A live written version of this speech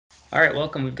All right,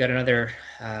 welcome. We've got another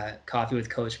Coffee with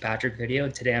Coach Patrick video.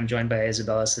 Today I'm joined by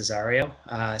Isabella Cesareo,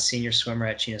 senior swimmer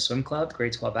at Chena Swim Club,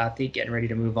 grade 12 athlete, getting ready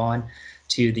to move on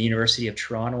to the University of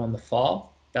Toronto in the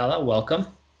fall. Bella, welcome.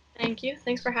 Thank you.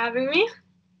 Thanks for having me.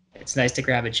 It's nice to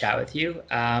grab a chat with you.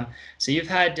 So you've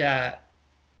had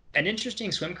an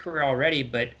interesting swim career already,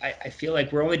 but I feel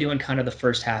like we're only doing kind of the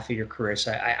first half of your career.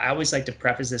 So I always like to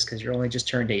preface this because you're only just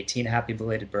turned 18. Happy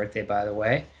belated birthday, by the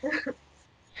way.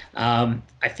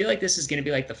 I feel like this is going to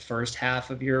be like the first half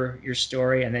of your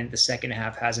story, and then the second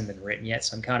half hasn't been written yet.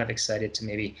 So I'm kind of excited to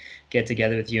maybe get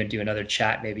together with you and do another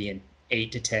chat, maybe in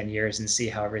 8 to 10 years, and see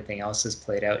how everything else has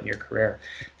played out in your career.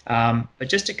 But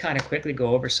just to kind of quickly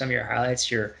go over some of your highlights,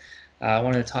 you're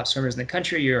one of the top swimmers in the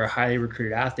country. You're a highly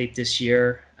recruited athlete this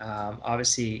year.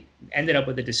 Obviously, ended up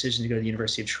with the decision to go to the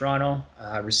University of Toronto.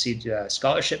 Received a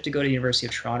scholarship to go to the University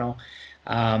of Toronto.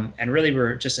 And really,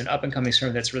 we're just an up and coming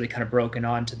swimmer that's really kind of broken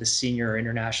on to the senior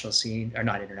international scene, or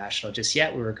not international just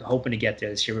yet. We were hoping to get there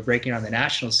this year. We're breaking on the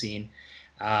national scene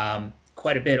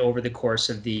quite a bit over the course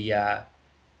of the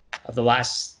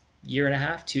last year and a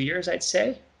half, 2 years, I'd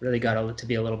say. Really got to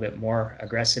be a little bit more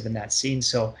aggressive in that scene.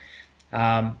 So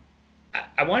um,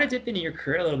 I want to dip into your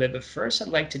career a little bit, but first I'd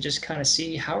like to just kind of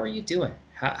see, how are you doing?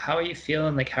 How are you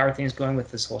feeling? Like, how are things going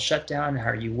with this whole shutdown? How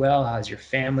are you well? How's your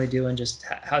family doing? Just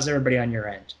how's everybody on your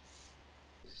end?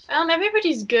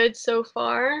 Everybody's good so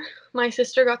far. My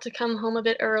sister got to come home a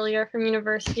bit earlier from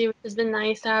university, which has been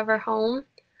nice to have her home.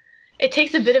 It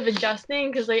takes a bit of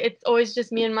adjusting because it's always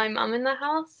just me and my mom in the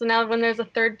house. So now when there's a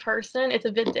third person, it's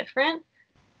a bit different.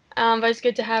 But it's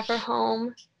good to have her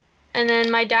home. And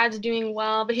then my dad's doing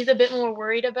well, but he's a bit more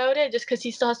worried about it just because he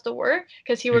still has to work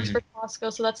because he works for Mhm.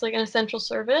 Costco, so that's like an essential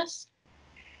service.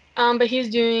 But he's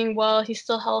doing well. He's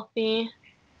still healthy.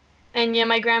 And yeah,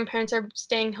 my grandparents are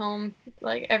staying home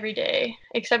like every day,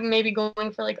 except maybe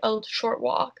going for like a short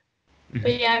walk. But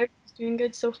Mhm. yeah, everything's doing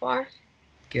good so far.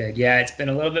 Good. Yeah, it's been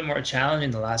a little bit more challenging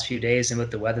the last few days, and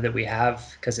with the weather that we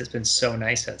have, because it's been so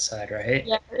nice outside, right?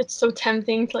 Yeah, it's so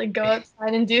tempting to like go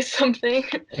outside and do something.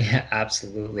 Yeah,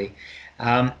 absolutely.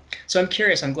 Um, so I'm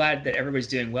curious. I'm glad that everybody's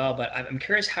doing well, but I'm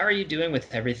curious, how are you doing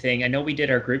with everything? I know we did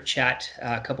our group chat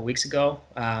a couple weeks ago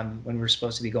when we were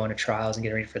supposed to be going to trials and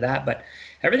getting ready for that, but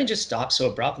everything just stopped so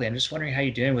abruptly. I'm just wondering how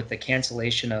you're doing with the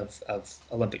cancellation of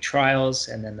Olympic trials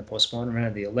and then the postponement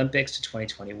of the Olympics to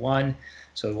 2021.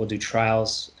 So we'll do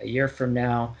trials a year from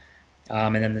now.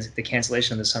 And then the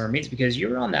cancellation of the summer meets, because you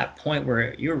were on that point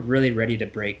where you're really ready to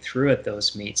break through at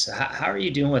those meets. So how are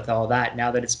you doing with all that now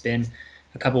that it's been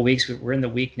a couple of weeks? We're in the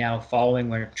week now following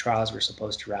when trials were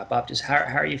supposed to wrap up. Just how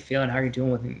are you feeling? How are you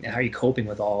doing with, how are you coping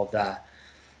with all of that?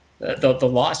 The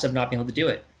loss of not being able to do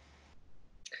it.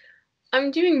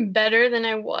 I'm doing better than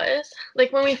I was.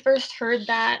 Like when we first heard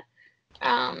that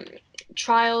um,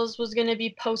 trials was going to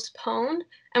be postponed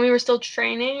and we were still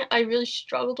training, I really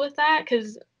struggled with that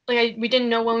because we didn't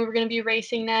know when we were going to be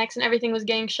racing next and everything was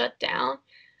getting shut down.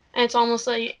 And it's almost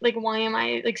like why am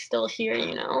I like still here,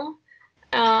 you know?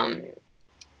 Um,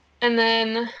 and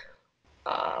then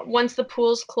once the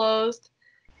pools closed,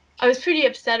 I was pretty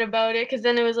upset about it because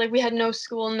then it was like we had no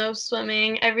school, no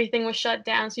swimming, everything was shut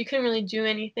down, so you couldn't really do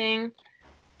anything,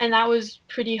 and that was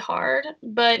pretty hard.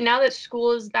 But now that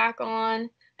school is back on,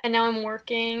 and now I'm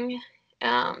working,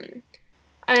 um,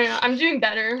 I don't know, I'm doing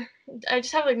better. I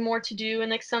just have like more to do and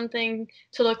like something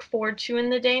to look forward to in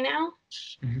the day now.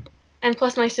 Mhm. And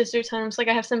plus my sister's home, so like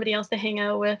I have somebody else to hang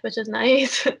out with, which is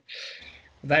nice.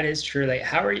 That is true. Like,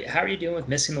 how are you doing with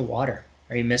missing the water?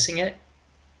 Are you missing it?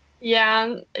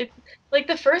 Yeah, like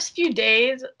the first few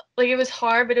days, like it was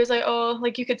hard, but it was like, oh,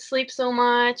 like you could sleep so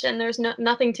much and there's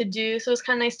nothing to do, so it was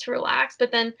kind of nice to relax.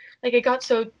 But then, like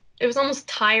it was almost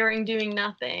tiring doing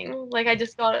nothing. Like I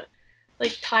just got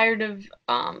like tired of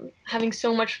having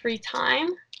so much free time.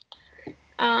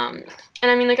 Um, and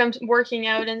I mean, like I'm working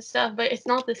out and stuff, but it's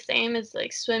not the same as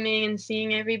like swimming and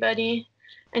seeing everybody,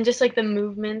 and just like the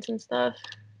movements and stuff.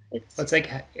 Well, It's it's like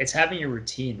it's having your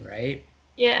routine, right?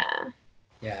 yeah,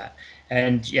 Yeah.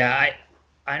 And yeah,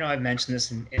 I know I've mentioned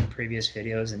this in previous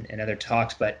videos and other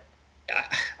talks, but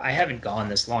I haven't gone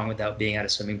this long without being at a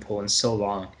swimming pool in so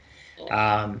long.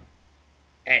 yeah, Um,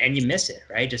 and you miss it,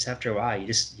 right? Just after a while, you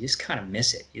just kind of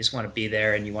miss it. You just want to be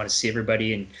there and you want to see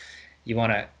everybody and you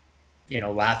want to,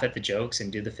 laugh at the jokes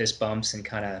and do the fist bumps and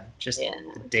kind of just yeah.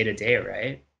 the day to day,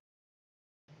 right?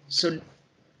 So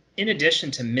in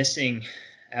addition to missing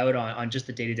out on just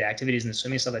the day-to-day activities and the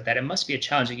swimming stuff like that, it must be a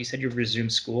challenge. Like you said, you've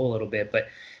resumed school a little bit, but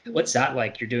what's that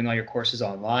like? You're doing all your courses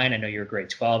online. I know you're grade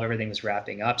 12, everything was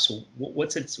wrapping up. So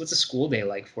what's a school day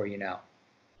like for you now?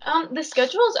 The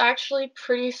schedule is actually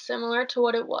pretty similar to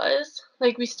what it was.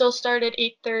 Like we still start at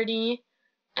 8:30,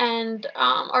 and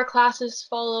our classes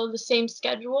follow the same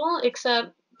schedule,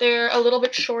 except they're a little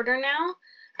bit shorter now.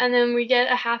 And then we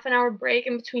get a half an hour break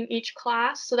in between each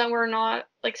class so that we're not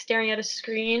like staring at a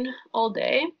screen all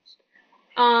day.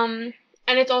 Um,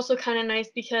 and it's also kind of nice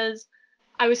because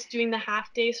I was doing the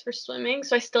half days for swimming,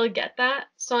 so I still get that.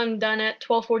 So I'm done at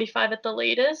 12:45 at the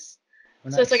latest. Oh,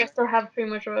 So it's like I nice. still have pretty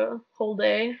much a whole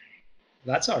day.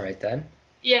 That's all right then.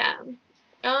 Yeah.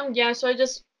 Yeah, so you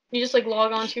just like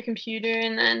log on to your computer,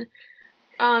 and then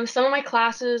some of my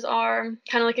classes are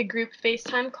kind of like a group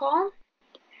FaceTime call,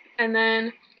 and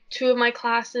then two of my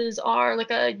classes are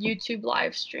like a YouTube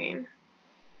live stream.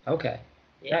 Okay,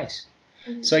 Yeah. nice.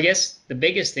 Mhm. So I guess the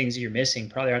biggest things you're missing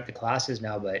probably aren't the classes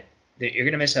now, but you're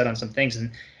going to miss out on some things.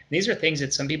 And these are things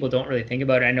that some people don't really think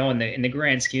about. I know in the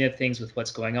grand scheme of things with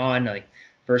what's going on, like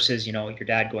versus, your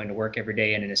dad going to work every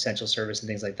day in an essential service and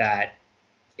things like that,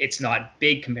 it's not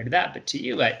big compared to that. But to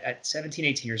you at 17,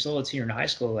 18 years old, senior in high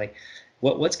school, like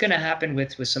what's going to happen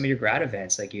with some of your grad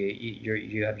events? Like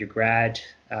you have your grad,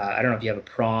 I don't know if you have a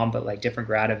prom, but like different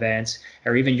grad events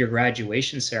or even your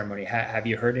graduation ceremony. Have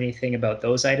you heard anything about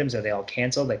those items? Are they all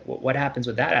canceled? Like what happens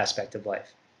with that aspect of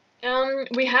life?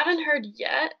 We haven't heard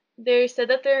yet. They said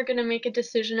that they're gonna make a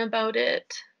decision about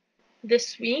it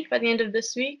this week, by the end of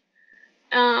this week.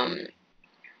 Um,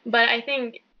 but I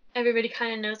think everybody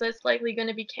kind of knows that it's likely going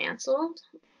to be canceled,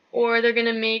 or they're going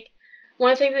to make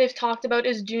one of the things they've talked about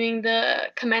is doing the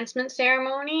commencement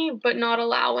ceremony, but not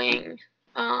allowing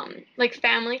like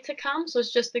family to come. So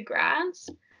it's just the grads,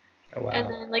 Oh, and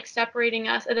wow. then like separating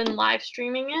us and then live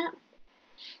streaming it.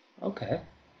 Okay.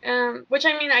 Which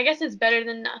I mean, I guess is better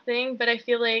than nothing, but I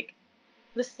feel like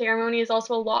the ceremony is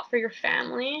also a lot for your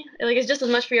family. Like it's just as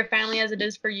much for your family as it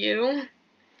is for you.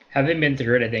 Having been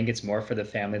through it, I think it's more for the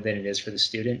family than it is for the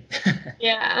student.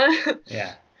 Yeah.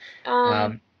 Yeah. um,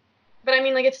 Um, But I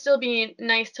mean, like, it'd still be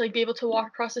nice to, like, be able to walk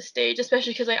across the stage,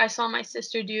 especially because like, I saw my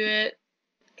sister do it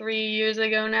 3 years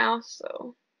ago now,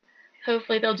 so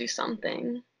hopefully they'll do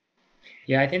something.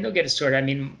 Yeah, I think they'll get it sorted. I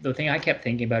mean, the thing I kept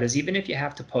thinking about is even if you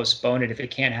have to postpone it, if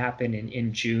it can't happen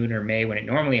in June or May when it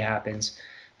normally happens,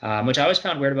 which I always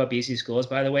found weird about BC schools,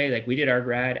 by the way. Like we did our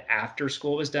grad after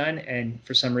school was done, and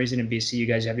for some reason in BC, you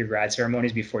guys have your grad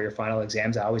ceremonies before your final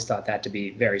exams. I always thought that to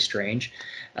be very strange.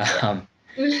 Yeah. Um,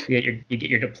 you get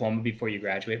your diploma before you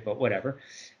graduate, but whatever.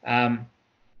 Um,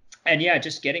 and yeah,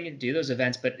 just getting to do those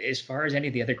events. But as far as any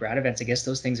of the other grad events, I guess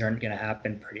those things aren't going to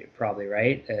happen pretty probably,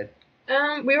 right?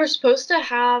 We were supposed to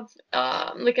have,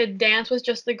 like, a dance with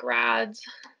just the grads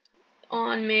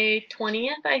on May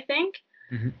 20th, I think.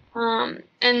 Mhm.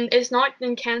 And it's not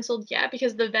been canceled yet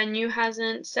because the venue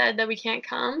hasn't said that we can't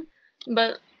come,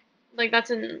 but, like, that's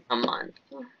in a month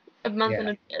and Yeah. a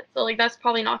bit, so, like, that's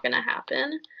probably not gonna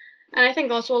happen. And I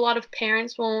think also a lot of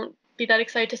parents won't be that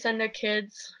excited to send their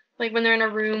kids, like, when they're in a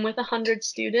room with 100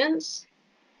 students.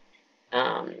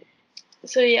 Um,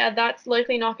 so yeah, that's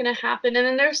likely not gonna happen. And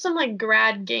then there's some, like,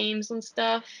 grad games and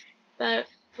stuff that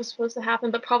was supposed to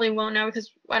happen, but probably won't now because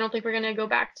I don't think we're gonna go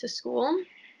back to school.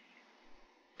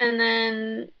 And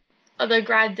then the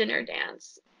grad dinner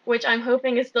dance, which I'm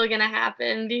hoping is still gonna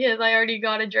happen because I already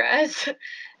got a dress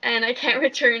and I can't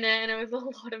return it, and it was a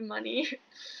lot of money.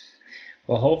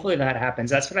 Well, hopefully that happens.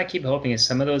 That's what I keep hoping is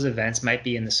some of those events might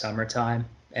be in the summertime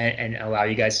and allow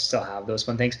you guys to still have those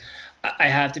fun things. I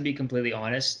have to be completely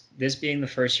honest. This being the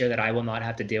first year that I will not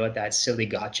have to deal with that silly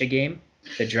gotcha game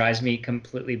that drives me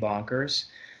completely bonkers.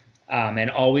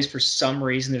 And always, for some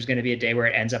reason, there's going to be a day where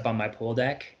it ends up on my pool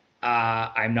deck.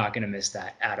 I'm not going to miss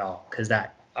that at all because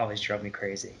that always drove me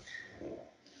crazy.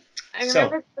 I So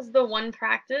remember it was the one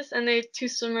practice, and they two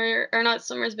swimmer or not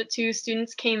swimmers, but two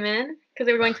students came in because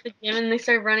they were going to the gym, and they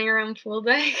started running around pool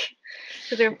deck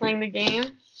because they were playing the game.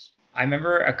 I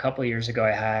remember a couple of years ago,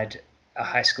 I had a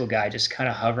high school guy just kind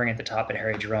of hovering at the top at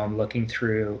Harry Jerome, looking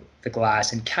through the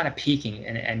glass and kind of peeking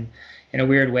and in a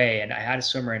weird way. And I had a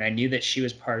swimmer and I knew that she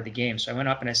was part of the game. So I went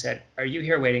up and I said, "Are you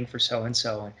here waiting for so and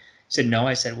so?" And he said, "No."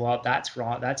 I said, "Well, that's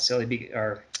wrong. That's silly."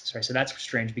 Or sorry, so that's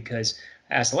strange because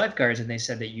I asked the lifeguards and they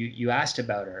said that you asked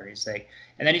about her. He's like,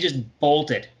 and then he just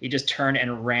bolted. He just turned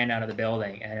and ran out of the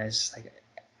building. And it's like,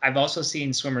 I've also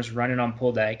seen swimmers running on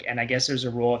pool deck, and I guess there's a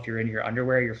rule if you're in your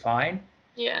underwear, you're fine.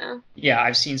 Yeah. Yeah,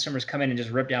 I've seen swimmers come in and just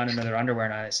rip down into their underwear,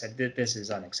 and I said this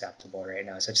is unacceptable right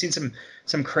now. So I've seen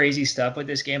some crazy stuff with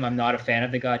this game. I'm not a fan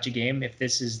of the gotcha game. If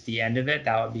this is the end of it,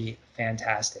 that would be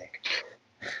fantastic.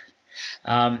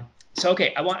 So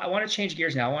okay, I want to change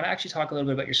gears now. I want to actually talk a little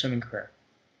bit about your swimming career.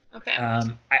 Okay.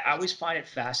 I always find it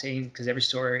fascinating because every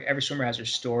swimmer has their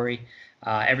story.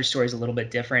 Every story is a little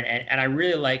bit different, and I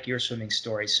really like your swimming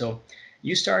story. So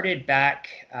you started back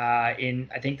in,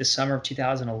 I think, the summer of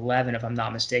 2011, if I'm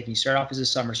not mistaken. You started off as a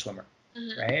summer swimmer,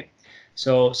 Hmm. right?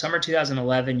 So summer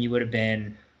 2011, you would have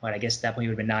been, what, I guess at that point you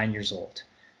would have been 9 years old.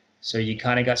 So you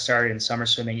kind of got started in summer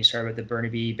swimming. You started with the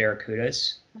Burnaby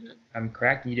Barracudas. Hmm. I'm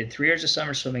correct. You did 3 years of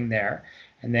summer swimming there.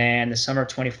 And then the summer of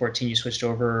 2014, you switched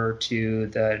over to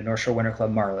the North Shore Winter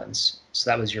Club Marlins. So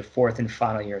that was your fourth and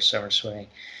final year of summer swimming.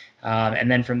 And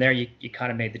then from there, you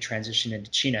kind of made the transition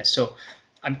into Chena. So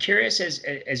I'm curious,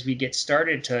 as we get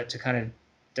started to kind of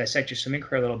dissect your swimming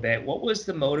career a little bit, what was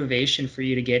the motivation for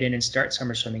you to get in and start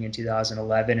summer swimming in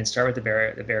 2011 and start with the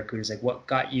Barracudas? Like, what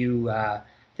got you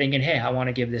thinking, hey, I want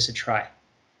to give this a try?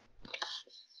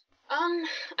 Um,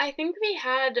 I think we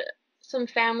had some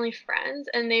family friends,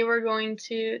 and they were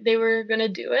gonna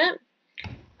do it.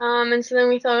 And so then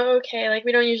we thought, okay, like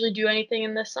we don't usually do anything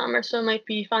in the summer, so it might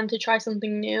be fun to try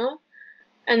something new.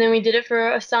 And then we did it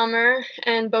for a summer,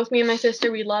 and both me and my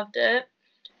sister, we loved it.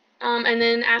 And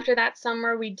then after that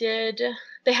summer,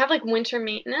 they have like winter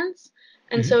maintenance.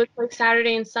 And Hmm. so it's like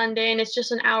Saturday and Sunday, and it's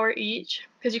just an hour each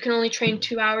because you can only train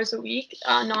 2 hours a week,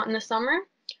 not in the summer.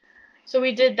 So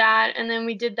we did that, and then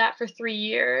we did that for 3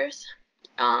 years.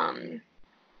 Um,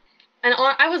 and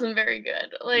I wasn't very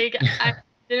good. Like, I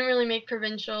didn't really make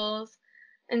provincials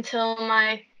until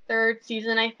my third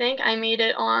season, I think. I made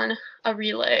it on a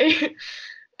relay.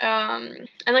 And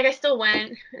like I still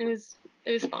went. It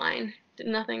was fine.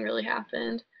 Nothing really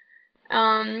happened.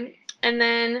 Um, and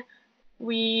then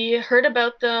we heard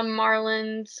about the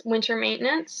Marlins winter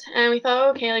maintenance, and we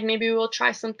thought, okay, like maybe we'll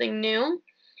try something new.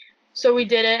 So we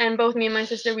did it, and both me and my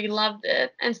sister, we loved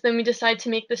it. And so then we decided to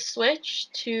make the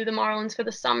switch to the Marlins for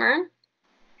the summer.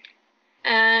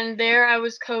 And there I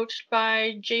was coached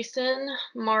by Jason,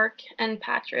 Mark, and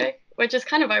Patrick, which is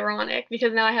kind of ironic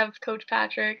because now I have Coach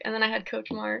Patrick, and then I had Coach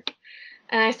Mark,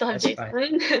 and I still have That's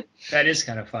fine. Jason. That is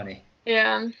kind of funny.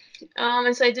 Yeah.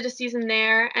 And so I did a season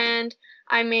there, and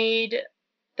I made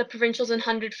the provincials in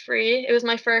 100 free. It was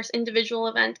my first individual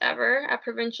event ever at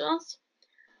provincials.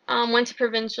 Went to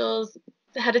provincials,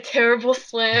 had a terrible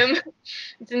swim,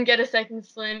 didn't get a second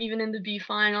swim even in the B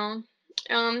final.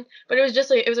 But it was just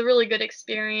like it was a really good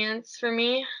experience for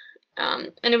me.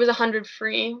 And it was 100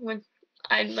 free when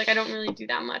I don't really do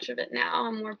that much of it now.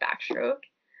 I'm more backstroke.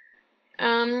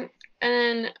 Um,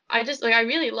 and I just like I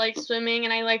really liked swimming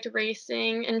and I liked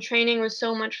racing and training was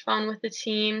so much fun with the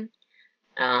team.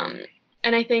 Um,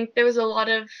 and I think there was a lot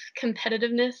of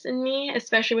competitiveness in me,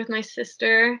 especially with my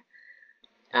sister.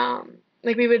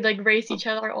 Like we would like race each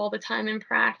other all the time in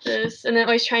practice and then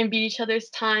always try and beat each other's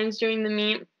times during the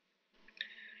meet,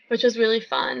 which was really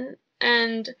fun.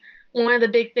 And one of the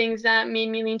big things that made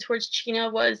me lean towards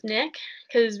Chena was Nick,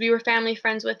 because we were family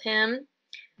friends with him.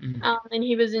 Mhm. And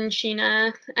he was in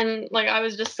Chena, and like I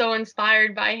was just so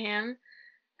inspired by him.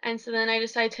 And so then I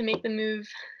decided to make the move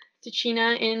to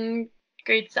Chena in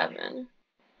grade 7.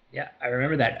 Yeah, I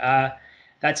remember that.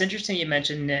 That's interesting you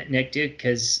mentioned Nick, dude,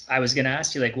 because I was going to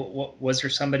ask you, like, what was there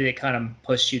somebody that kind of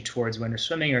pushed you towards winter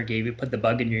swimming or put the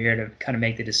bug in your ear to kind of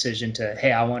make the decision to,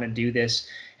 hey, I want to do this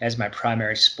as my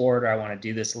primary sport, or I want to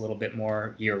do this a little bit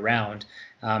more year round.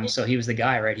 So he was the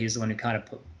guy, right? He was the one who kind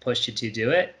of pushed you to do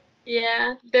it.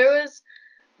 Yeah,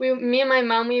 me and my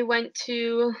mom, we went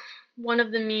to one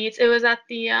of the meets. It was at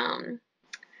the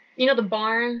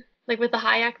barn, like with the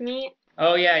Hayak meet.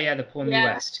 Oh yeah, yeah, the Pull Me Yeah,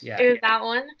 West. Yeah. it was that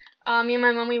one. Me and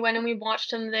my mom, we went and we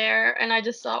watched him there, and I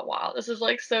just thought, wow, this is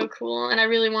like so cool, and I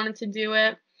really wanted to do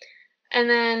it. And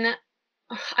then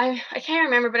I can't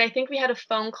remember, but I think we had a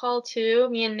phone call too,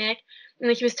 me and Nick, and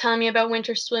like he was telling me about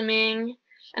winter swimming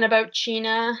and about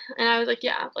Chena, and I was like,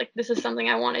 yeah, like this is something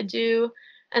I want to do.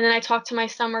 And then I talked to my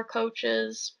summer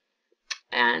coaches,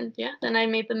 and yeah, then I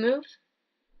made the move.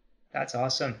 That's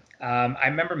awesome. I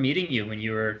remember meeting you when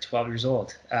you were 12 years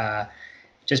old,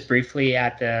 just briefly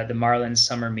at the Marlins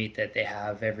summer meet that they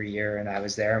have every year, and I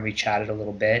was there and we chatted a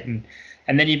little bit, and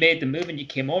then you made the move and you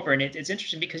came over, and it's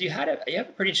interesting because you have a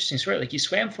pretty interesting story. Like you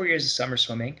swam 4 years of summer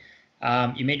swimming,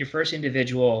 you made your first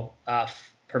individual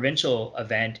provincial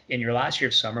event in your last year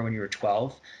of summer when you were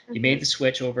 12. You Hmm. made the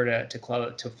switch over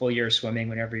to full year swimming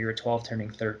whenever you were 12, turning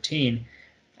 13.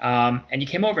 And you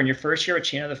came over in your first year with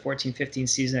Chena, the 14-15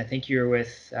 season. I think you were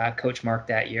with Coach Mark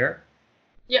that year,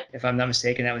 Yep. if I'm not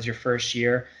mistaken. That was your first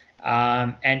year.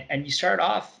 And you started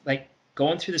off like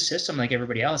going through the system like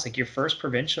everybody else. Like your first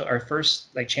provincial or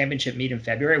first like championship meet in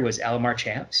February was LMR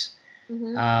champs.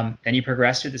 Hmm. Then you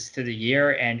progressed through the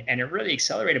year, and it really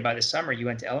accelerated by the summer. You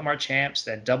went to LMR champs,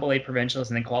 then double A provincials,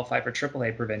 and then qualified for triple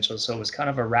A provincials. So it was kind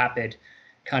of a rapid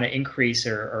kind of increase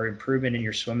or improvement in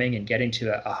your swimming and getting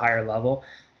to a higher level.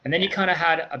 And then Yeah. you kind of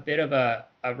had a bit of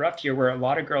a rough year where a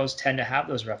lot of girls tend to have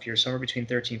those rough years, somewhere between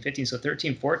 13, 15. So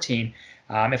 13, 14,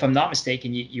 if I'm not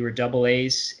mistaken, you were double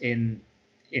A's in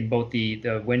both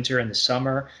the winter and the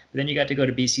summer. But then you got to go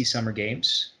to BC Summer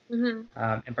Games Hmm.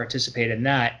 and participate in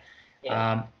that.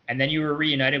 Yeah. And then you were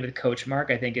reunited with Coach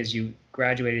Mark, I think, as you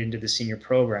graduated into the senior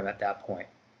program at that point,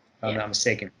 if I'm Yeah. not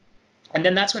mistaken. And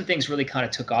then that's when things really kind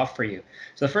of took off for you.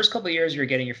 So the first couple of years, you're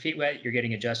getting your feet wet, you're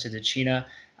getting adjusted to Chena,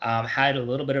 had a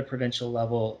little bit of provincial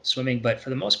level swimming, but for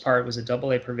the most part, it was a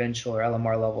double A provincial or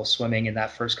LMR level swimming in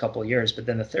that first couple of years. But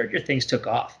then the third year, things took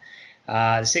off.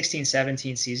 The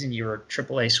 16-17 season, you were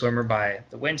triple A swimmer by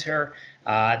the winter.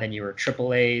 Then you were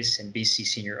triple A's in BC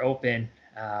Senior Open.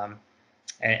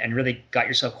 And really got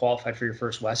yourself qualified for your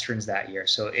first Westerns that year.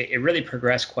 So it really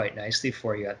progressed quite nicely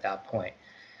for you at that point.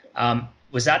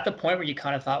 Was that the point where you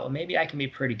kind of thought, well, maybe I can be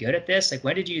pretty good at this? Like,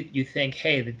 when did you think,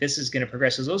 hey, that this is going to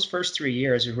progress? Because those first 3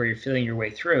 years are where you're feeling your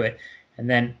way through it. And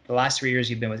then the last 3 years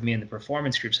you've been with me in the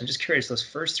performance group. So I'm just curious, those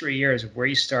first 3 years of where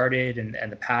you started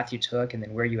and the path you took and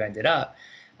then where you ended up.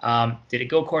 Did it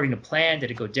go according to plan?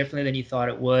 Did it go differently than you thought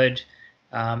it would?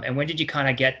 And when did you kind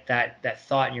of get that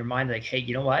thought in your mind, like, hey,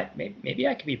 you know what? Maybe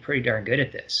I could be pretty darn good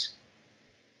at this.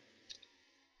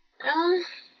 Um,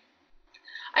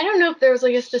 I don't know if there was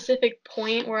like a specific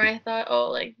point where I thought, oh,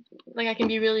 like I can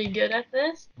be really good at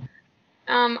this.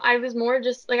 I was more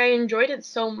just like I enjoyed it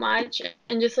so much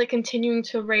and just like continuing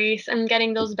to race and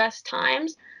getting those best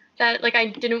times that like I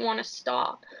didn't want to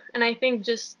stop. And I think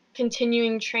just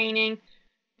continuing training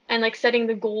and like setting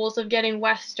the goals of getting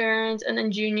westerns and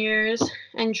then juniors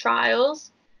and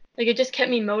trials, like it just kept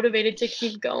me motivated to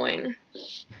keep going.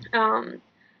 Um,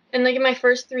 and like in my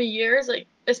first 3 years, like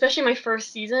especially my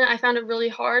first season, I found it really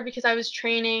hard because I was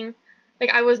training, like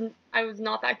I was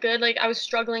not that good. Like I was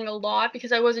struggling a lot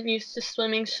because I wasn't used to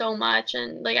swimming so much,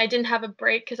 and like I didn't have a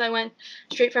break because I went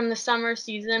straight from the summer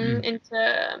season Mm.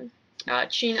 into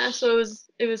Chena, so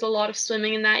it was a lot of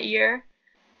swimming in that year.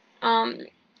 Um,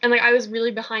 and like I was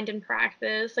really behind in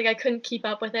practice. Like I couldn't keep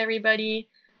up with everybody.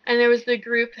 And there was the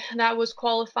group that was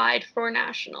qualified for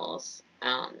nationals.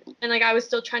 And like I was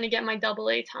still trying to get my double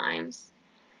A times.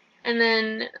 And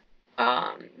then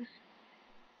um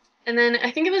and then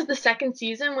I think it was the second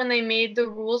season when they made the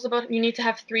rules about you need to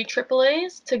have three triple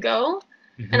A's to go.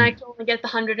 And I Hmm. could only get the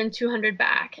 100 and 200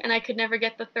 back, and I could never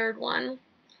get the third one.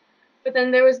 But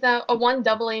then there was that a one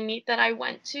double A meet that I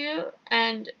went to,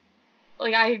 and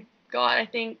like I got I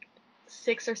think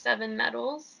 6 or 7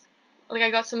 medals. Like I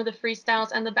got some of the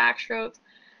freestyles and the backstrokes.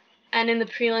 And in the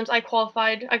prelims, I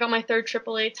qualified. I got my third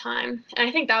AAA time, and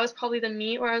I think that was probably the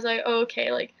meet where I was like, oh,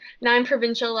 okay, like now I'm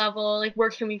provincial level. Like where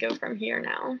can we go from here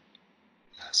now?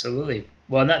 Absolutely.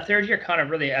 Well, in that third year kind of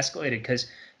really escalated because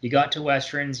you got to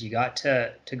Westerns, you got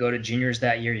to go to juniors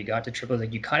that year, you got to triples,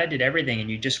 like you kind of did everything and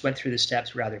you just went through the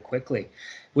steps rather quickly.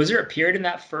 Was there a period in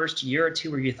that first year or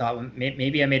two where you thought, well,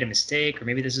 maybe I made a mistake or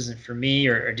maybe this isn't for me?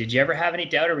 Or did you ever have any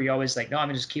doubt or were you always like, no, I'm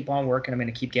gonna just keep on working, I'm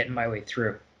gonna keep getting my way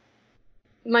through?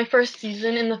 My first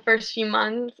season in the first few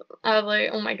months, I was like,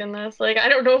 oh my goodness, like I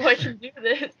don't know if I can do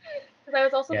this because I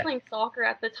was also Yeah, playing soccer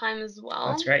at the time as well.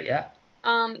 that's right. Yeah.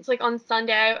 It's like on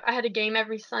Sunday, I had a game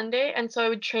every Sunday, and so I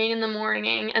would train in the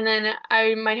morning, and then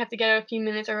I might have to get out a few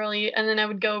minutes early, and then I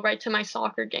would go right to my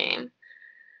soccer game.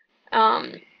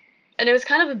 Um, and it was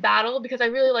kind of a battle because I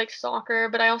really like soccer,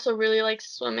 but I also really like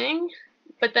swimming.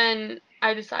 But then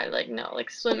I decided like no,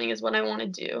 like swimming is what I want to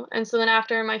do. And so then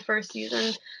after my first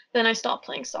season, then I stopped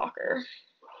playing soccer.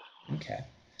 Okay.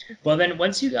 Well, then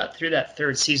once you got through that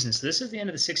third season, so this is the end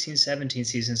of the 16-17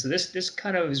 season. So this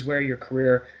kind of is where your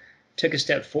career took a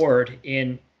step forward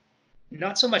in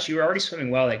not so much you were already swimming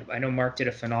well. Like I know Mark did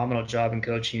a phenomenal job in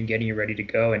coaching and getting you ready to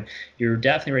go, and you're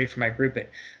definitely ready for my group. But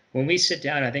when we sit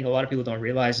down, I think a lot of people don't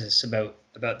realize this about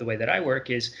the way that I work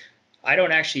is I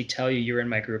don't actually tell you you're in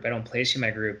my group. I don't place you in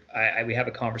my group. We have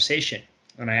a conversation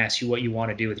and I ask you what you want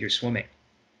to do with your swimming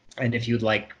and if you'd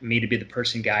like me to be the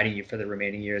person guiding you for the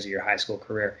remaining years of your high school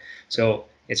career. So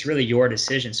it's really your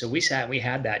decision. So we sat and we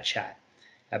had that chat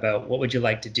about what would you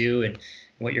like to do and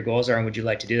what your goals are and would you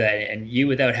like to do that? And you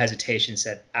without hesitation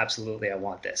said, absolutely, I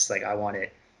want this. Like I want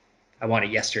it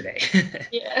yesterday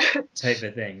Yeah. type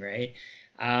of thing, right?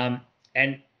 Um,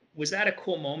 and was that a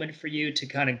cool moment for you to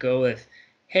kind of go with,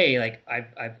 hey, like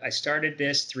I started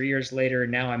this 3 years later,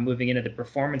 and now I'm moving into the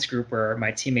performance group where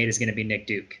my teammate is going to be Nick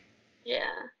Duke, Yeah.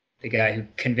 the guy who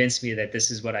convinced me that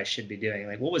this is what I should be doing.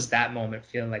 Like, what was that moment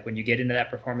feeling like when you get into that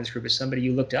performance group with somebody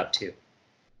you looked up to?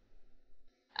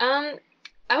 Um,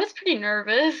 I was pretty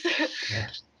nervous. Yeah.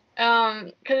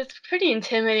 Because it's pretty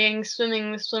intimidating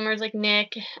swimming with swimmers like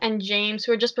Nick and James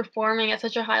who are just performing at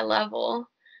such a high level.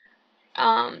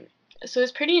 Um, so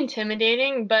it's pretty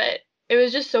intimidating, but it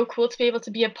was just so cool to be able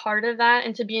to be a part of that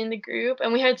and to be in the group.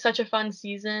 And we had such a fun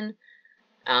season.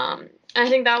 I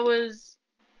think that was,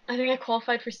 I think I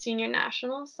qualified for senior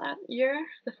nationals that year,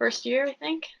 the first year, I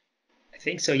think. I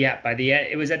think so. Yeah. By the end,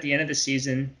 it was at the end of the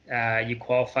season. You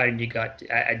qualified, and you got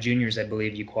at juniors. I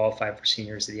believe you qualified for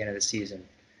seniors at the end of the season.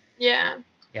 Yeah.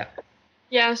 Yeah.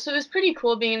 Yeah. So it was pretty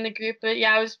cool being in the group, but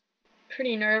yeah, it was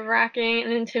pretty nerve wracking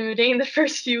and intimidating the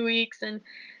first few weeks and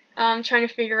trying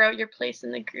to figure out your place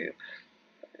in the group.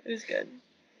 It was good.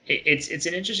 It's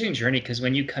an interesting journey because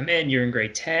when you come in, you're in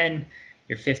grade 10,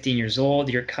 you're 15 years old,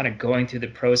 you're kind of going through the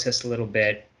process a little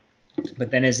bit.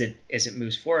 But then as it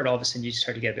moves forward, all of a sudden you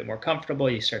start to get a bit more comfortable,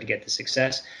 you start to get the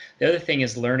success. The other thing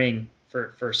is learning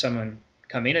for someone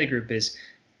coming into the group is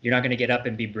you're not going to get up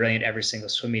and be brilliant every single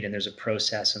swim meet, and there's a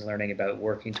process and learning about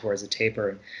working towards the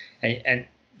taper. And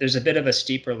there's a bit of a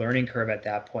steeper learning curve at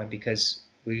that point because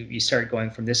you start going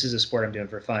from this is a sport I'm doing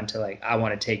for fun to like I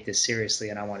want to take this seriously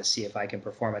and I want to see if I can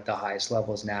perform at the highest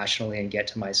levels nationally and get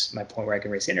to my point where I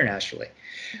can race internationally.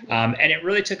 Mhm. And it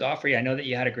really took off for you. I know that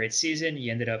you had a great season.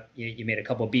 You ended up you made a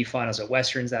couple of B finals at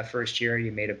Westerns that first year.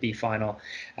 You made a B final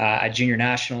at Junior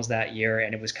Nationals that year,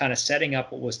 and it was kind of setting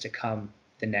up what was to come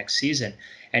the next season.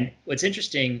 And what's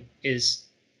interesting is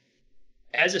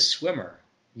as a swimmer,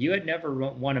 you had never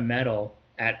won a medal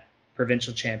at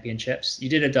provincial championships. You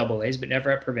did a double A's, but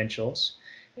never at provincials,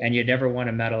 and you never won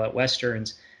a medal at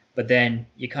Westerns. But then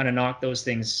you kind of knocked those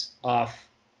things off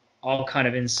all kind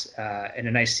of in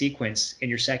a nice sequence in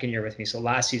your second year with me. So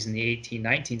last season, the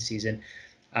 18-19 season,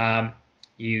 um,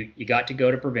 you got to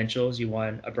go to provincials. You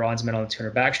won a bronze medal in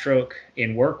 200 backstroke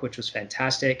in work, which was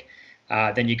fantastic.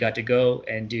 Then you got to go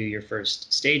and do your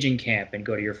first staging camp and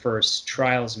go to your first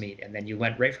trials meet. And then you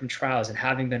went right from trials and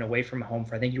having been away from home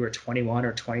for, I think you were 21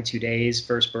 or 22 days,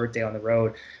 first birthday on the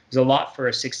road. It was a lot for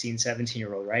a 16,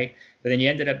 17-year-old, right? But then you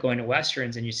ended up going to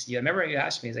Westerns and I remember you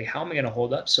asked me, it's like, how am I going to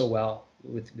hold up so well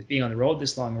with being on the road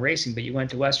this long and racing? But you went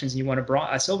to Westerns and you won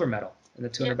a silver medal in the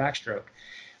Yeah. 200 backstroke.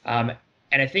 Um,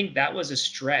 and I think that was a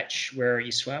stretch where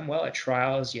you swam well at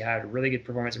trials, you had a really good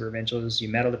performance at provincials, you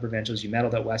medaled at provincials, you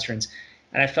medaled at Westerns.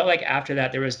 And I felt like after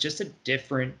that, there was just a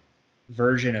different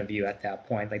version of you at that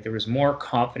point. Like there was more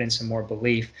confidence and more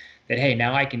belief that, hey,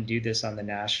 now I can do this on the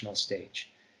national stage.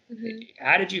 Hmm.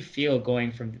 How did you feel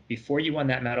going from before you won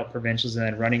that medal at provincials and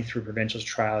then running through provincials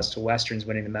trials to Westerns,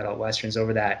 winning the medal at Westerns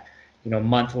over that,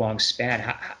 month-long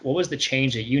span? What was the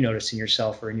change that you noticed in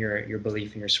yourself or in your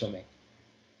belief in your swimming?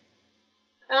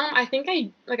 I think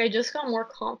I just got more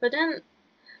confident.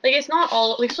 Like it's not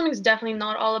all like swimming's definitely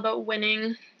not all about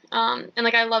winning. And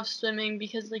like I love swimming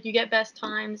because like you get best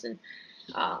times and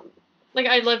um like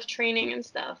I love training and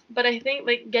stuff. But I think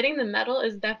like getting the medal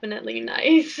is definitely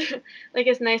nice. Like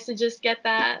it's nice to just get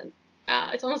that.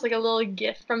 It's almost like a little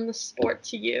gift from the sport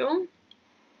to you.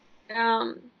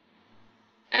 Um,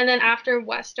 and then after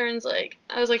westerns, like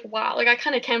I was like, wow, like I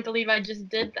kind of can't believe I just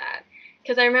did that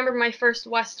because I remember my first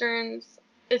westerns.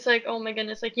 It's like, oh my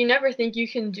goodness, like you never think you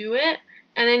can do it,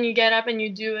 and then you get up and you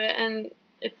do it, and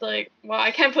it's like, wow,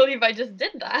 I can't believe I just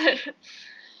did that.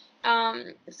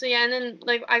 So yeah, and then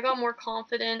like I got more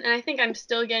confident, and I think I'm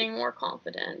still getting more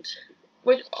confident.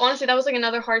 Which honestly, that was like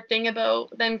another hard thing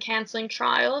about them canceling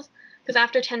trials, because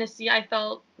after Tennessee, I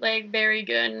felt like very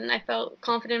good, and I felt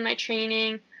confident in my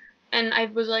training, and I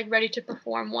was like ready to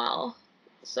perform well.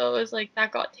 So it was like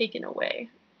that got taken away,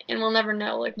 and we'll never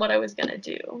know like what I was gonna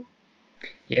do.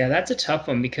 Yeah, that's a tough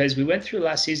one because we went through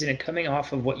last season and coming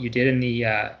off of what you did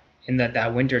in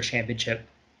that winter championship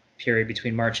period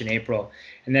between March and April,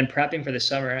 and then prepping for the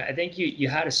summer. I think you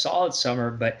had a solid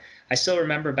summer, but I still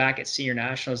remember back at senior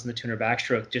nationals in the 200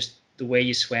 backstroke, just the way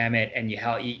you swam it and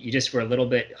you just were a little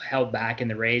bit held back in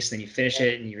the race, and then you finish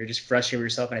it and you were just frustrated with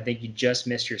yourself. And I think you just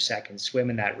missed your second swim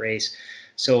in that race.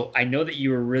 So I know that you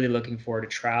were really looking forward to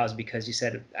trials because you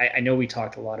said I know we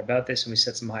talked a lot about this and we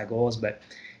set some high goals, but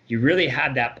you really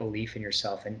had that belief in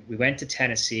yourself. And we went to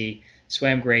Tennessee,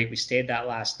 swam great. We stayed that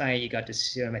last night. You got to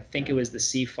see him. I think it was the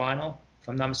C final, if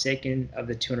I'm not mistaken, of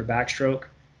the 200 backstroke,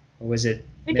 or was it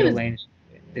I think it middle was. lane?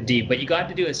 The D, but you got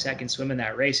to do a second swim in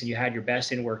that race, and you had your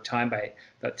best in work time by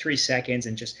about 3 seconds,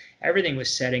 and just everything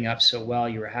was setting up so well.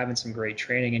 You were having some great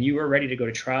training, and you were ready to go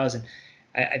to trials. And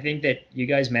I think that you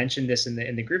guys mentioned this in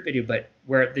the group video, but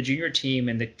where the junior team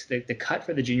and the cut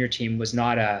for the junior team was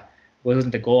not a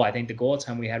wasn't the goal. I think the goal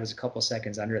time we had was a couple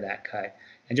seconds under that cut,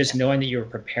 and just Yeah. knowing that you were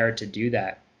prepared to do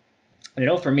that. And I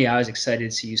know for me, I was excited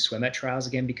to see you swim at trials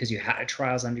again because you had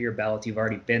trials under your belt. You've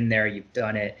already been there. You've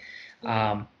done it.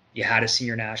 Mhm. You had a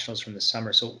senior nationals from the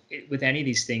summer. So with any of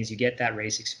these things, you get that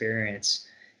race experience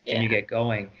and you Yeah. get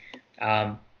going.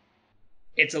 Um,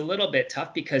 it's a little bit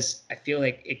tough because I feel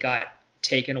like it got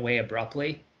taken away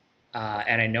abruptly,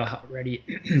 and I know how ready,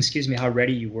 excuse me, how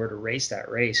ready you were to race that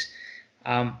race.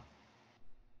 Um,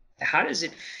 how does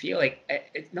it feel like?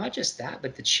 It's not just that,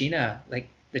 but the Chena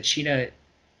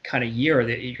kind of year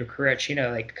that your career at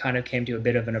Chena like kind of came to a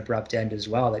bit of an abrupt end as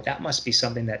well. Like that must be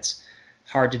something that's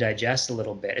hard to digest a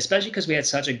little bit, especially because we had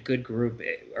such a good group.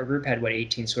 Our group had what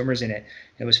 18 swimmers in it.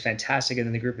 It was fantastic, and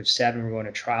then the group of 7 we're going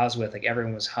to trials with, like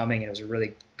everyone was humming, and it was a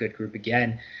really good group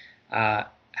again. How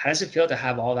does it feel to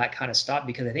have all that kind of stop?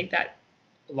 Because I think that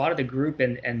a lot of the group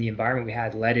and the environment we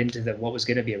had led into the what was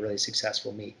going to be a really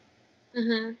successful meet.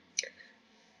 Hmm.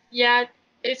 Yeah,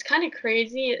 it's kind of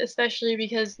crazy, especially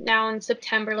because now in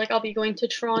September, like I'll be going to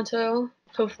Toronto,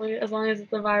 hopefully, as long as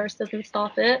the virus doesn't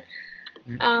stop it.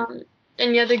 Mm. Um,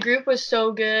 and yeah, the group was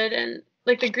so good, and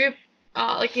like the group,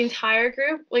 like the entire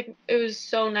group, like it was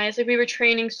so nice. Like we were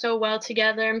training so well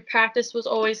together, and practice was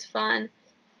always fun.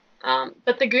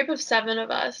 But the group of 7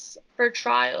 of us for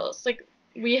trials, like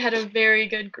we had a very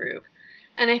good group.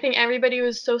 And I think everybody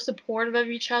was so supportive of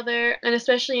each other. And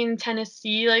especially in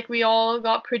Tennessee, like we all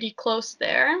got pretty close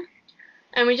there.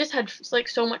 And we just had like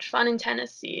so much fun in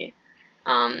Tennessee.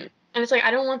 And it's like,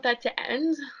 I don't want that to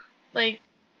end. Like,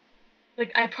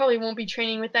 like I probably won't be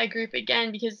training with that group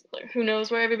again because like, who knows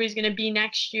where everybody's going to be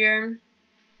next year.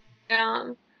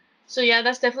 Um, so yeah,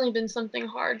 that's definitely been something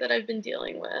hard that I've been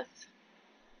dealing with.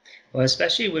 Well,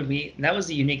 especially when that was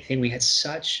the unique thing. We had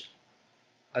such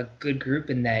a good group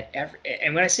in that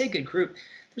and when I say good group,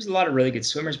 there's a lot of really good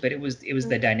swimmers, but it was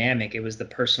the dynamic, it was the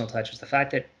personal touch, it was the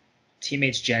fact that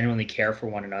teammates genuinely care for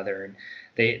one another, and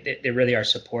they really are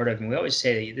supportive. And we always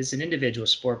say this is an individual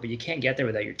sport, but you can't get there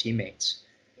without your teammates,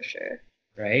 For sure.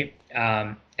 right?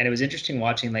 And it was interesting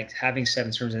watching, like having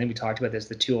 7 swimmers. I think we talked about this.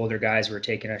 The 2 older guys were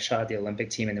taking a shot at the Olympic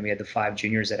team, and then we had the 5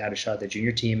 juniors that had a shot at the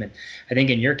junior team. And I think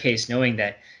in your case, knowing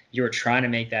that you were trying to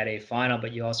make that a final,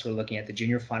 but you also were looking at the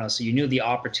junior final, so you knew the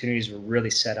opportunities were really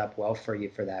set up well for you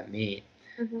for that meet.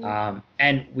 Hmm.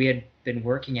 And we had been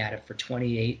working at it for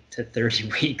 28 to 30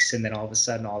 weeks, and then all of a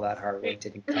sudden, all that hard work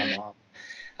didn't come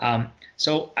off.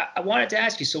 So I wanted to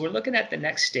ask you. So we're looking at the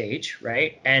next stage,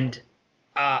 right? And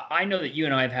I know that you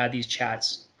and I have had these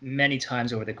chats many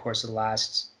times over the course of the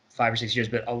last 5 or 6 years,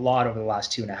 but a lot over the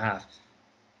last 2.5.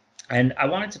 And I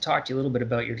wanted to talk to you a little bit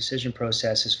about your decision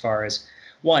process as far as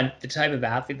one, the type of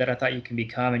athlete that I thought you can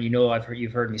become. And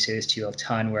you've heard me say this to you a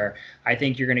ton, where I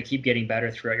think you're going to keep getting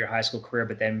better throughout your high school career,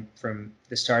 but then from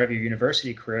the start of your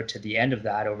university career to the end of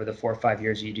that, over the 4 or 5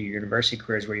 years you do your university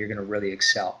career, is where you're going to really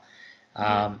excel.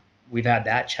 Hmm. We've had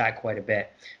that chat quite a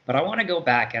bit, but I want to go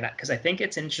back and because I think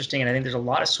it's interesting, and I think there's a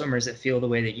lot of swimmers that feel the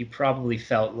way that you probably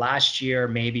felt last year,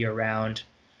 maybe around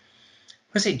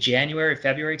let's say January,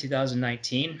 February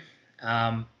 2019.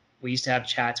 We used to have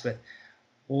chats with,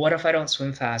 well, what if I don't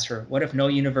swim faster? What if no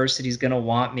university is going to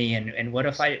want me? And what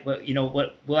if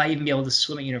what will I even be able to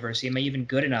swim at university? Am I even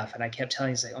good enough? And I kept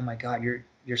telling you, like, oh my God,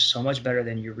 you're so much better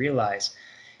than you realize.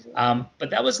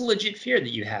 But that was a legit fear that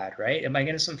you had, right? Am I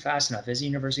going to swim fast enough? Is the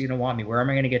university going to want me? Where am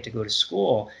I going to get to go to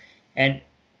school? And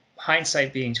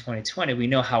hindsight being 2020, we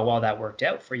know how well that worked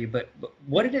out for you. But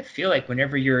what did it feel like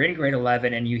whenever you're in grade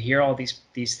 11 and you hear all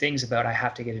these things about I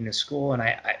have to get into school and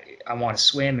I want to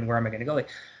swim and where am I going to go? Like,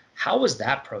 how was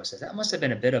that process? That must have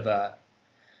been a bit of a,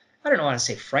 I don't know how to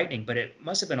say frightening, but it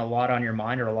must have been a lot on your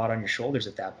mind or a lot on your shoulders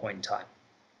at that point in time.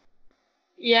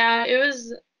 Yeah,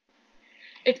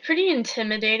 it's pretty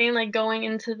intimidating like going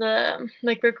into the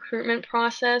like recruitment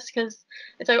process because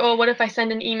it's like, oh, what if I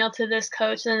send an email to this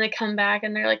coach and then they come back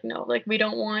and they're like, no, like we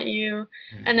don't want you.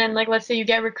 And then like let's say you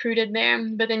get recruited there,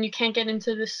 but then you can't get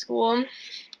into the school.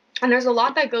 And there's a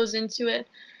lot that goes into it.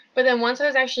 But then once I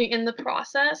was actually in the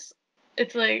process,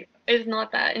 it's like it's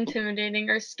not that intimidating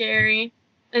or scary.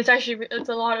 It's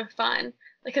a lot of fun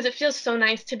because it feels so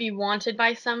nice to be wanted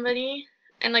by somebody,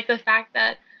 and like the fact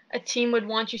that a team would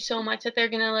want you so much that they're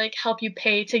gonna like help you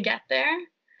pay to get there.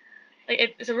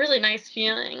 Like it's a really nice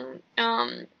feeling.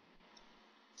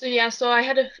 So yeah, so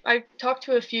I talked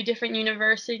to a few different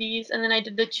universities, and then I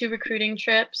did the 2 recruiting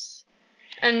trips,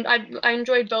 and I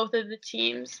enjoyed both of the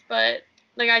teams, but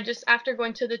like I just after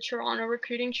going to the Toronto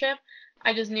recruiting trip,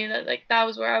 I just knew that like that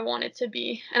was where I wanted to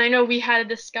be. And I know we had a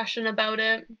discussion about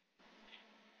it.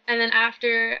 And then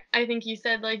after, I think you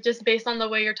said like just based on the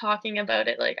way you're talking about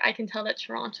it, like I can tell that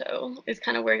Toronto is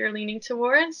kind of where you're leaning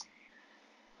towards.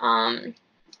 Um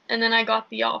and then I got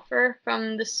the offer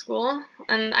from the school,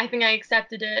 and I think I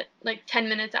accepted it like 10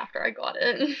 minutes after I got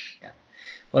it. Yeah.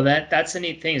 Well, that's the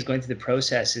neat thing is going through the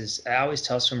process. Is I always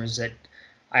tell swimmers that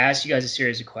I ask you guys a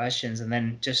series of questions, and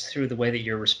then just through the way that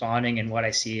you're responding and what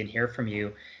I see and hear from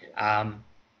you, um,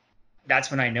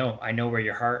 that's when I know where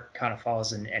your heart kind of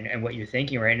falls and what you're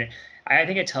thinking, right? And I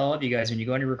think I tell all of you guys when you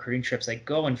go on your recruiting trips, like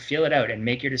go and feel it out and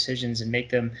make your decisions and make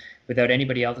them without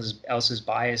anybody else's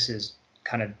biases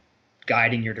kind of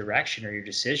guiding your direction or your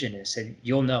decision. And said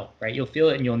you'll know, right? You'll feel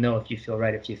it and you'll know if you feel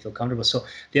right, if you feel comfortable. So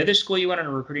the other school you went on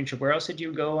a recruiting trip, where else did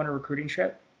you go on a recruiting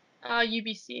trip?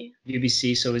 UBC.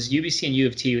 UBC. So it was UBC and U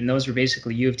of T, and those were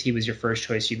basically U of T was your first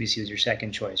choice, UBC was your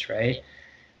second choice, right?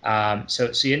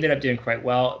 So you ended up doing quite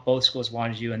well. Both schools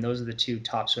wanted you, and those are the two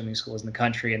top swimming schools in the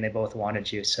country, and they both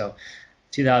wanted you. So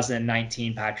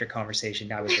 2019 Patrick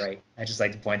conversation, I was right. I just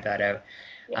like to point that out.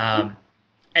 Yeah. Um,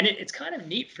 and it's kind of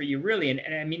neat for you, really.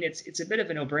 And I mean, it's a bit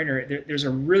of a no-brainer. There's a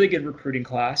really good recruiting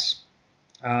class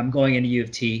going into U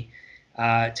of T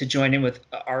to join in with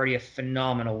already a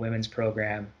phenomenal women's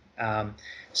program. Um,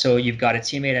 so you've got a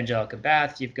teammate, Angelica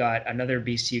Beth. You've got another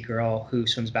BC girl who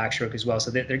swims backstroke as well.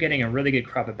 So they're getting a really good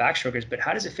crop of backstrokers. But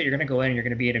how does it fit? You're going to go in and you're going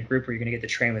to be in a group where you're going to get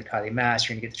to train with Kylie Mass.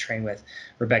 You're going to get to train with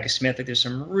Rebecca Smith. Like there's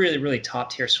some really, really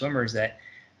top tier swimmers that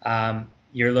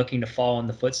you're looking to follow in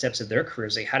the footsteps of their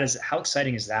careers. Like how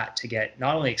exciting is that to get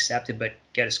not only accepted but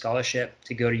get a scholarship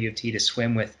to go to U of T to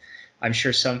swim with I'm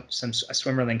sure some a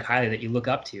swimmer like Kylie that you look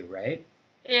up to, right?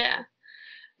 Yeah.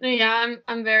 No, yeah,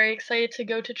 I'm very excited to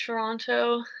go to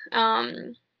Toronto.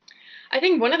 Um, I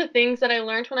think one of the things that I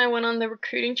learned when I went on the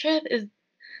recruiting trip is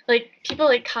like people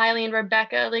like Kylie and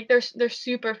Rebecca, like they're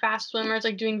super fast swimmers,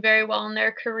 like doing very well in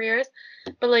their careers,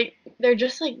 but like they're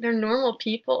just like they're normal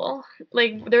people.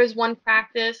 Like there was one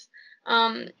practice,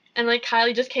 um, and like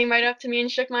Kylie just came right up to me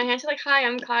and shook my hand. She's like, "Hi,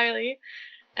 I'm Kylie,"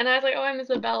 and I was like, "Oh, I'm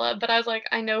Isabella," but I was like,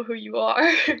 "I know who you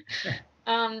are."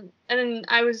 And then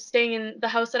I was staying in the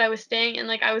house that I was staying in,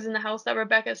 like I was in the house that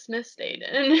Rebecca Smith stayed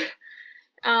in.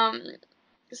 um,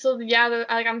 so yeah,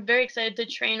 like I'm very excited to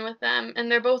train with them,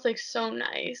 and they're both like so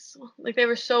nice. Like they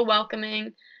were so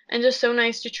welcoming and just so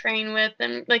nice to train with,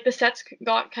 and like the sets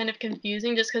got kind of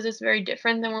confusing just because it's very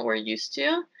different than what we're used to.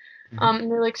 Mm-hmm.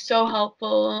 And they're like so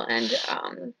helpful and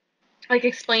like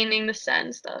explaining the set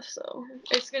and stuff. So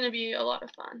it's gonna be a lot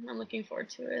of fun. I'm looking forward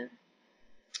to it.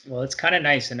 Well, it's kind of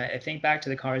nice, and I think back to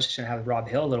the conversation I had with Rob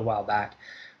Hill a little while back,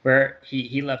 where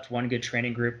he left one good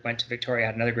training group, went to Victoria,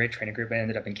 had another great training group, and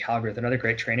ended up in Calgary with another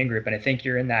great training group. And I think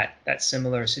you're in that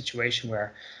similar situation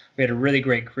where we had a really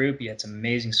great group. You had some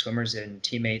amazing swimmers and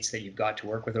teammates that you've got to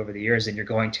work with over the years, and you're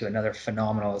going to another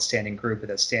phenomenal, outstanding group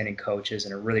with outstanding coaches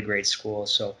and a really great school.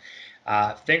 So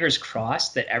fingers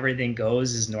crossed that everything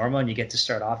goes as normal and you get to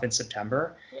start off in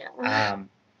September. Yeah. Um,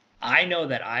 I know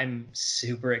that I'm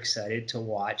super excited to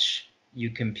watch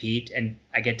you compete, and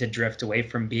I get to drift away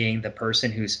from being the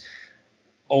person who's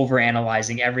over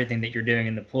analyzing everything that you're doing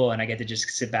in the pool, and I get to just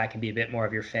sit back and be a bit more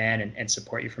of your fan and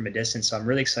support you from a distance. So I'm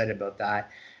really excited about that.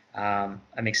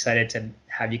 I'm excited to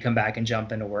have you come back and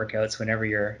jump into workouts whenever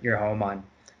you're home on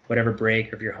whatever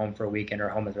break, or if you're home for a weekend or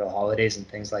home with the holidays and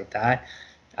things like that.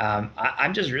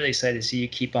 I'm just really excited to see you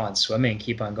keep on swimming,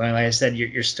 keep on going. Like I said,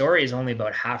 your story is only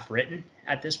about half written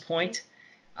at this point.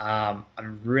 I'm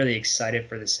really excited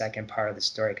for the second part of the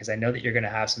story because I know that you're going to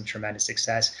have some tremendous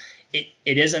success.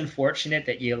 It is unfortunate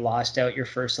that you lost out your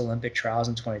first Olympic trials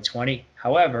in 2020.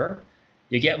 However,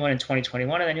 you get one in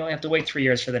 2021, and then you only have to wait 3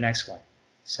 years for the next one.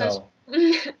 That's So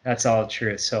that's all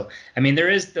true. So, I mean, there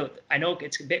is I know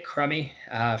it's a bit crummy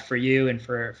for you and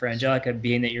for Angelica,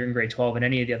 being that you're in grade 12 and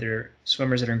any of the other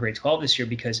swimmers that are in grade 12 this year,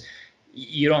 because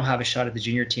you don't have a shot at the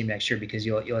junior team next year because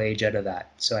you'll age out of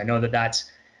that. So I know that that's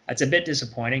a bit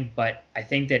disappointing, but I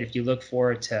think that if you look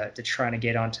forward to trying to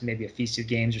get onto maybe a FISU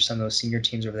games or some of those senior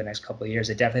teams over the next couple of years,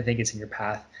 I definitely think it's in your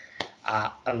path.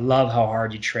 I love how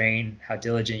hard you train, how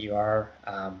diligent you are.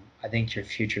 I think your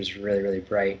future is really, really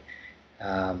bright.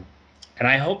 Um, and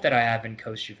I hope that I haven't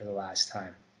coached you for the last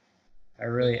time. I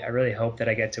really hope that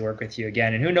I get to work with you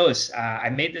again. And who knows? I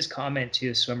made this comment to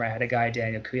a swimmer. I had a guy,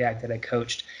 Daniel Kuyak, that I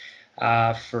coached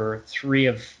for three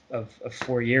of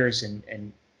 4 years,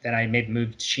 and then I made the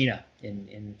move to Chena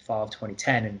in fall of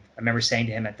 2010. And I remember saying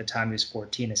to him at the time he was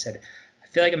 14, I said, I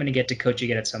feel like I'm going to get to coach you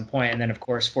again at some point. And then, of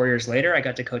course, 4 years later, I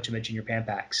got to coach him at Junior Pan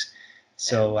Pacs. yeah.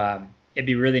 So it'd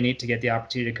be really neat to get the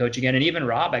opportunity to coach again. And even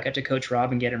Rob, I got to coach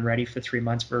Rob and get him ready for 3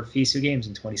 months for FISU games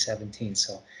in 2017.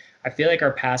 So I feel like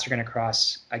our paths are going to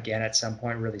cross again at some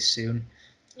point really soon.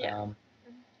 Yeah. Um,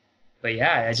 but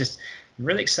yeah, I'm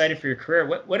really excited for your career.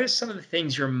 What are some of the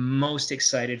things you're most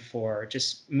excited for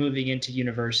just moving into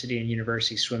university and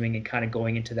university swimming and kind of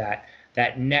going into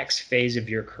that next phase of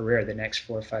your career, the next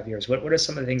 4 or 5 years? What are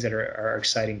some of the things that are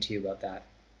exciting to you about that?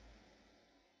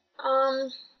 Um,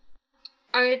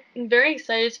 I'm very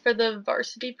excited for the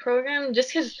varsity program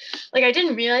just because, like, I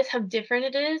didn't realize how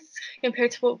different it is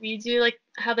compared to what we do, like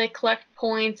how they collect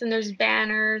points and there's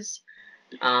banners.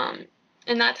 um,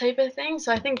 and that type of thing.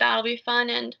 So I think that'll be fun.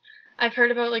 And I've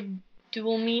heard about like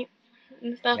dual meet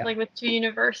and stuff Yeah. like with two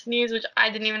universities, which I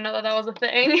didn't even know that that was a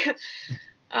thing.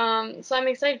 So I'm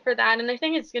excited for that, and I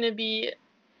think it's gonna be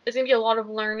a lot of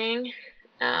learning.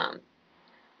 Um,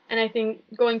 and I think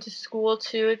going to school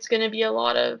too, it's gonna be a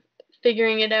lot of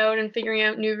figuring it out and figuring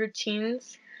out new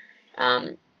routines.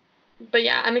 Um, but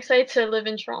yeah, I'm excited to live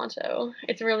in Toronto.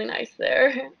 It's really nice there.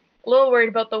 A little worried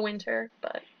about the winter,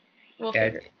 but we'll Yeah.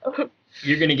 figure it out.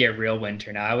 You're going to get real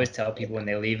winter now. I always tell people when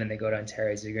they leave and they go to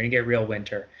Ontario, you're going to get real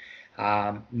winter.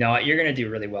 No, you're going to do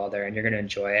really well there, and you're going to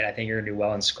enjoy it. I think you're going to do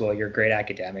well in school. You're great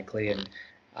academically, and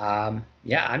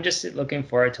yeah, I'm just looking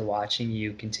forward to watching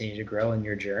you continue to grow in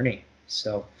your journey.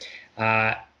 So,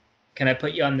 uh, can I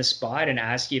put you on the spot and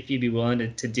ask you if you'd be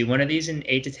willing to do one of these in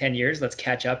 8 to 10 years? Let's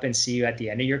catch up and see you at the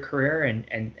end of your career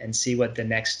and see what the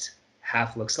next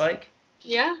half looks like.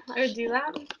 Yeah, I would do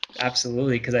that.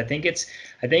 Absolutely, because I think it's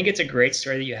a great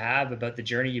story that you have about the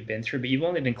journey you've been through. But you've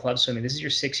only been club swimming. This is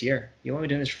your sixth year. You've only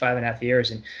been doing this for 5.5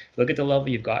 years, and look at the level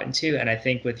you've gotten to. And I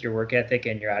think with your work ethic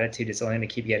and your attitude, it's only going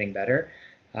to keep getting better.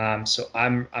 So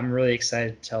I'm really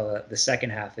excited to tell the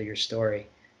second half of your story,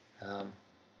 um,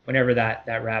 whenever that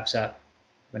wraps up.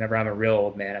 Whenever I'm a real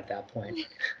old man at that point.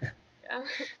 Yeah.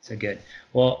 So good.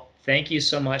 Well, thank you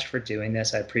so much for doing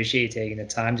this. I appreciate you taking the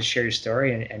time to share your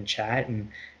story and chat. And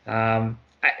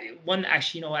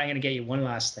actually, you know what? I'm going to get you one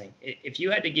last thing. If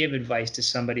you had to give advice to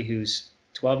somebody who's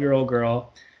 12-year-old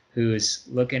girl who's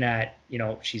looking at,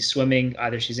 she's swimming,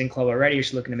 either she's in club already or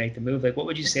she's looking to make the move, like what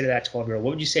would you say to that 12-year-old?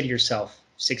 What would you say to yourself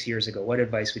 6 years ago? What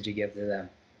advice would you give to them?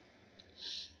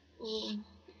 Ooh.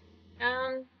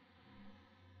 Um.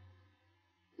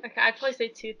 Okay, I'd probably say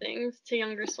two things to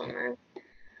younger swimmers: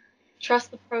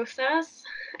 trust the process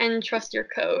and trust your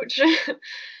coach.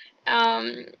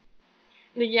 um.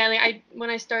 Yeah, like when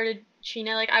I started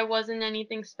Chena, like I wasn't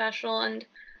anything special, and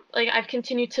like I've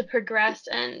continued to progress,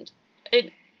 and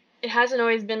it it hasn't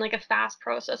always been like a fast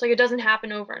process. Like it doesn't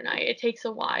happen overnight. It takes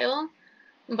a while,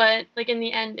 but like in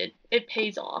the end it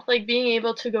pays off. Like being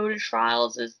able to go to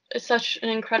trials is such an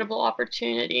incredible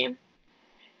opportunity.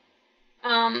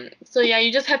 So yeah,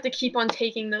 you just have to keep on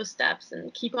taking those steps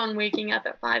and keep on waking up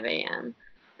at 5 a.m.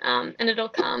 And it'll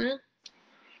come.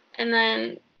 And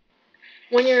then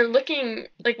when you're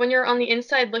on the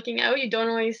inside looking out, you don't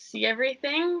always see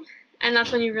everything, and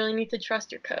that's when you really need to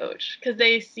trust your coach because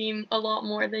they see a lot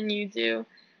more than you do.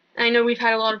 And I know we've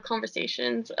had a lot of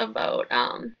conversations about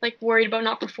like worried about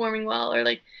not performing well or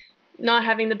like not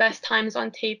having the best times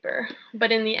on taper,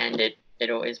 but in the end it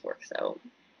always works out.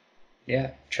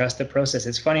 Yeah, trust the process.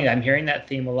 It's funny, I'm hearing that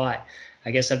theme a lot.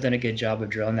 I guess I've done a good job of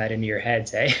drilling that into your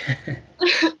heads, eh?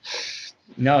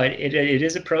 No, it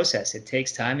is a process. It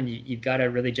takes time, and you've got to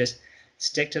really just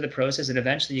stick to the process, and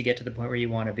eventually you get to the point where you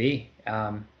want to be.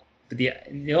 But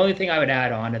the only thing I would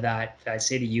add on to that I'd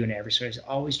say to you and every story is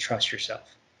always trust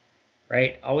yourself,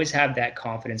 right? Always have that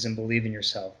confidence and believe in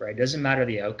yourself, right? It doesn't matter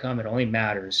the outcome. It only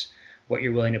matters what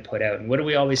you're willing to put out. And what do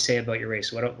we always say about your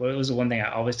race? What was the one thing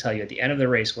I always tell you at the end of the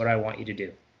race? What I want you to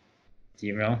do? Do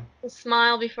you know?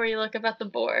 Smile before you look up at the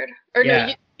board, or no, you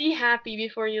Yeah, be happy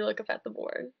before you look up at the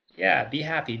board. yeah, be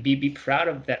happy. Be proud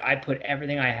of that. I put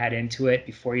everything I had into it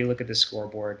before you look at the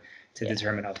scoreboard to Yeah,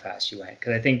 determine how fast you went.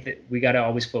 Because I think that we got to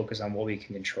always focus on what we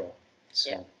can control.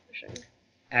 yeah, So for sure.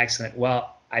 excellent.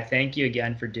 Well, I thank you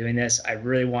again for doing this. I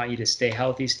really want you to stay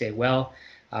healthy, stay well.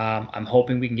 I'm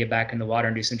hoping we can get back in the water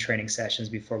and do some training sessions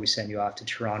before we send you off to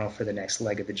Toronto for the next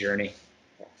leg of the journey.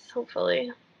 Yes,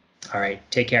 hopefully. All right,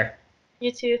 take care.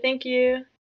 You too. Thank you.